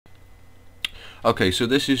Okay, so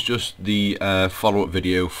this is just the follow-up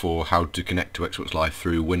video for how to connect to Xbox Live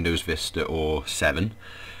through Windows Vista or 7.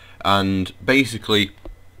 And basically,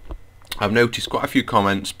 I've noticed quite a few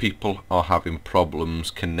comments. People are having problems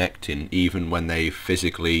connecting even when they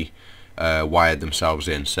physically wired themselves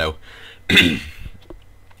in. So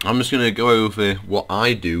I'm just going to go over what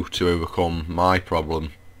I do to overcome my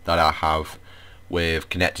problem that I have with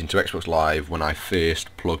connecting to Xbox Live when I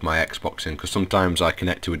first plug my Xbox in, because sometimes I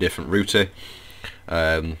connect to a different router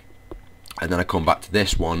and then I come back to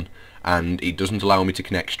this one and it doesn't allow me to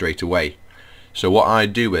connect straight away. So what I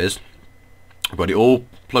do is I've got it all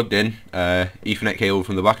plugged in, Ethernet cable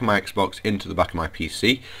from the back of my Xbox into the back of my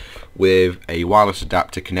PC with a wireless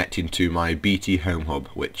adapter connecting to my BT Home Hub,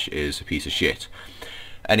 which is a piece of shit.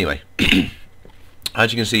 Anyway,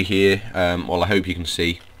 as you can see here, well, I hope you can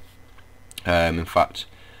see, in fact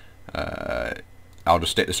I'll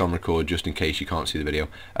just stick this on record just in case you can't see the video.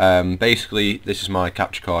 Basically, this is my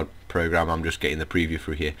capture card program. I'm just getting the preview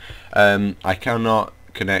through here. I cannot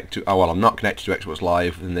connect to, I'm not connected to Xbox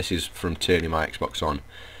Live, and this is from turning my Xbox on.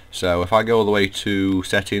 So if I go all the way to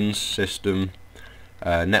settings, system,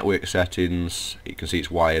 network settings, you can see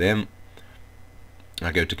it's wired in.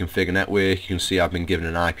 I go to configure network, you can see I've been given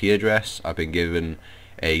an IP address, I've been given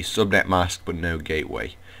a subnet mask but no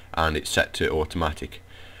gateway, and it's set to automatic.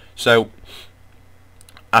 So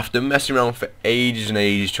after messing around for ages and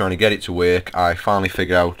ages trying to get it to work, I finally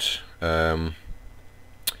figured out the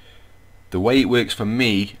way it works for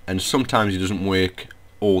me, and sometimes it doesn't work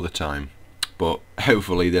all the time, but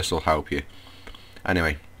hopefully this will help you.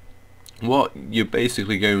 Anyway, what you're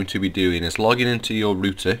basically going to be doing is logging into your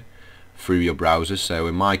router through your browser. So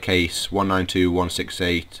in my case,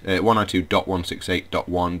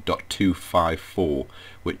 192.168.1.254,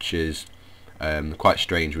 which is quite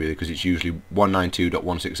strange really, because it's usually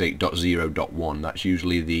 192.168.0.1. That's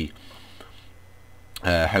usually the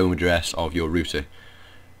home address of your router.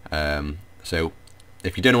 So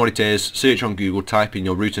if you don't know what it is, search on Google, type in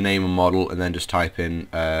your router name and model, and then just type in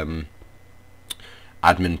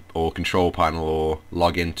admin or control panel or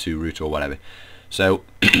log into router or whatever. So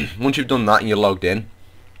once you've done that and you're logged in,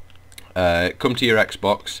 come to your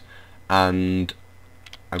Xbox, and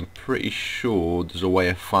I'm pretty sure there's a way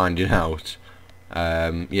of finding out.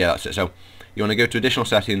 Yeah, that's it. So you want to go to additional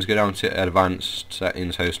settings, go down to advanced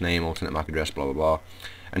settings, host name, alternate MAC address, blah blah blah,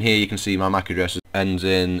 and here you can see my MAC address ends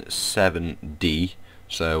in 7D,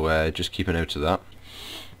 so just keep a note of that.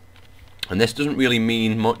 And this doesn't really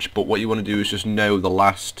mean much, but what you want to do is just know the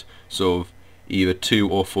last sort of either 2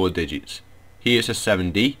 or 4 digits. Here it says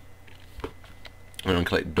 7D, and I'll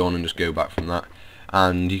click done and just go back from that,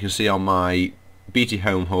 and you can see on my BT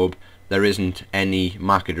Home Hub there isn't any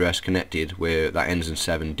MAC address connected where that ends in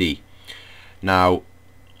 7D. Now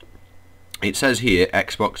it says here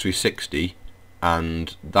Xbox 360,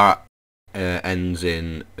 and that ends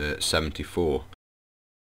in 74.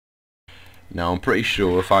 Now I'm pretty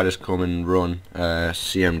sure if I just come and run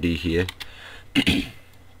CMD here,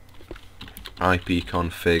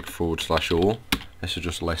 ipconfig/all, this will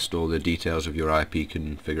just list all the details of your IP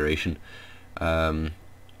configuration.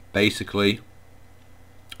 Basically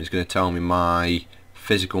it's going to tell me my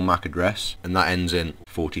physical MAC address, and that ends in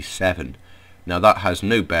 47. Now that has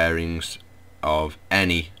no bearings of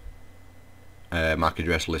any MAC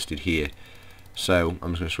address listed here, so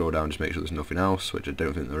I'm just going to scroll down and just make sure there's nothing else, which I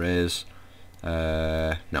don't think there is.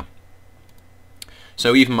 No.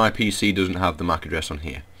 So even my PC doesn't have the MAC address on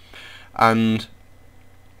here, and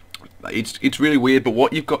it's really weird. But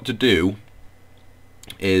what you've got to do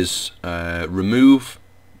is remove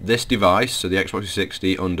this device, so the Xbox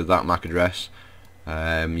 360 under that MAC address.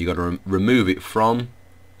 You've got to remove it from,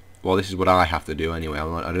 well, this is what I have to do anyway. I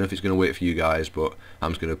don't know if it's going to work for you guys, but I'm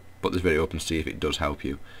just going to put this video up and see if it does help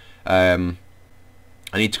you. I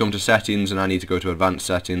need to come to settings, and I need to go to advanced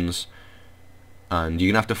settings, and you're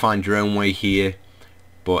going to have to find your own way here,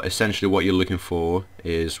 but essentially what you're looking for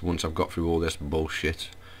is, once I've got through all this bullshit,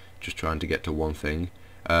 just trying to get to one thing,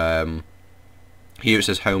 here it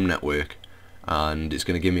says home network, and it's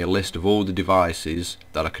going to give me a list of all the devices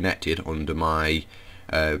that are connected under my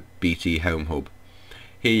BT Home Hub.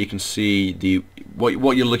 Here you can see the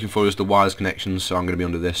what you're looking for is the wireless connections, so I'm going to be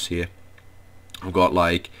under this here. I've got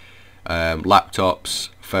like laptops,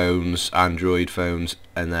 phones, Android phones,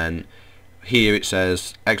 and then here it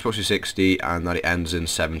says Xbox 360 and that it ends in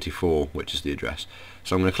 74, which is the address.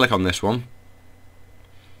 So I'm going to click on this one,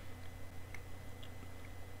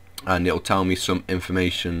 and it'll tell me some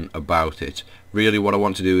information about it. Really what I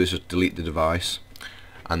want to do is just delete the device,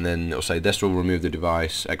 and then it'll say this will remove the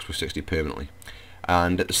device Xbox 60 permanently.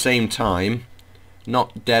 And at the same time,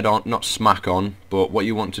 not dead on, not smack on, but what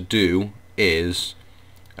you want to do is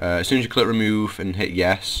as soon as you click remove and hit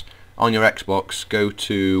yes, on your Xbox go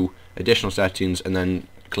to additional settings and then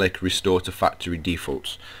click restore to factory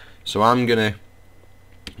defaults. So I'm gonna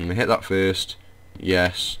hit that first,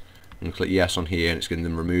 yes, and click yes on here, and it's going to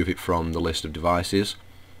remove it from the list of devices.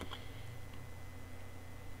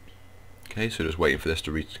 Okay, so just waiting for this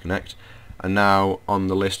to reconnect, and now on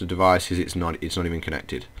the list of devices it's not even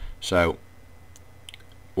connected. So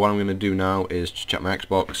what I'm going to do now is just check my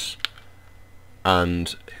Xbox,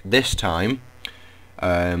 and this time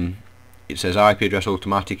it says IP address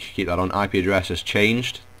automatic, keep that on. IP address has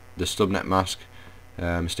changed, the subnet mask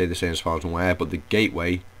stayed the same as far as I'm aware, but the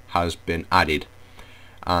gateway has been added,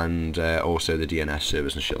 and also the DNS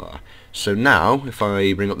servers and shit like that. So now if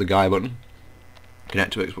I bring up the guy button,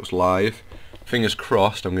 connect to Xbox Live, fingers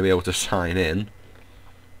crossed I'm going to be able to sign in.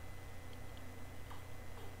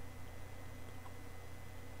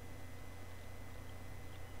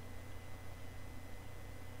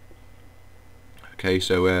 Okay,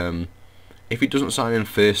 so if it doesn't sign in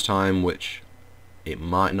first time, which it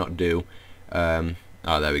might not do, there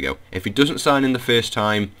we go. If it doesn't sign in the first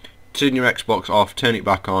time, turn your Xbox off, turn it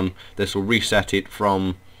back on. This will reset it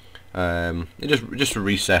from just to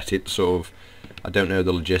reset it, sort of. I don't know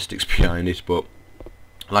the logistics behind it, but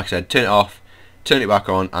like I said, turn it off, turn it back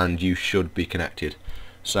on, and you should be connected.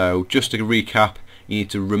 So just to recap, you need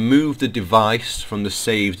to remove the device from the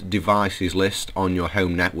saved devices list on your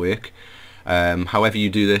home network. However you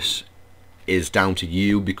do this is down to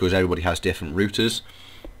you, because everybody has different routers.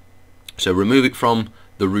 So remove it from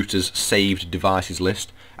the router's saved devices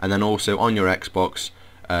list, and then also on your Xbox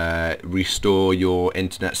restore your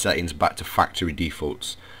internet settings back to factory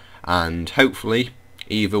defaults, and hopefully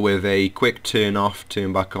either with a quick turn off,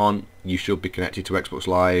 turn back on, you should be connected to Xbox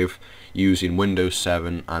Live using Windows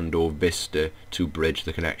 7 and or Vista to bridge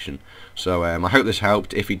the connection. So I hope this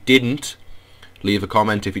helped. If it didn't, leave a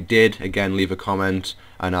comment. If it did, again leave a comment,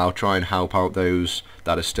 and I'll try and help out those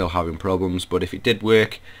that are still having problems. But if it did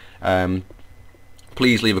work,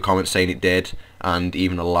 please leave a comment saying it did, and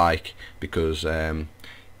even a like, because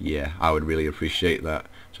yeah, I would really appreciate that.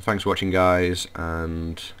 So thanks for watching guys,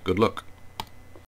 and good luck.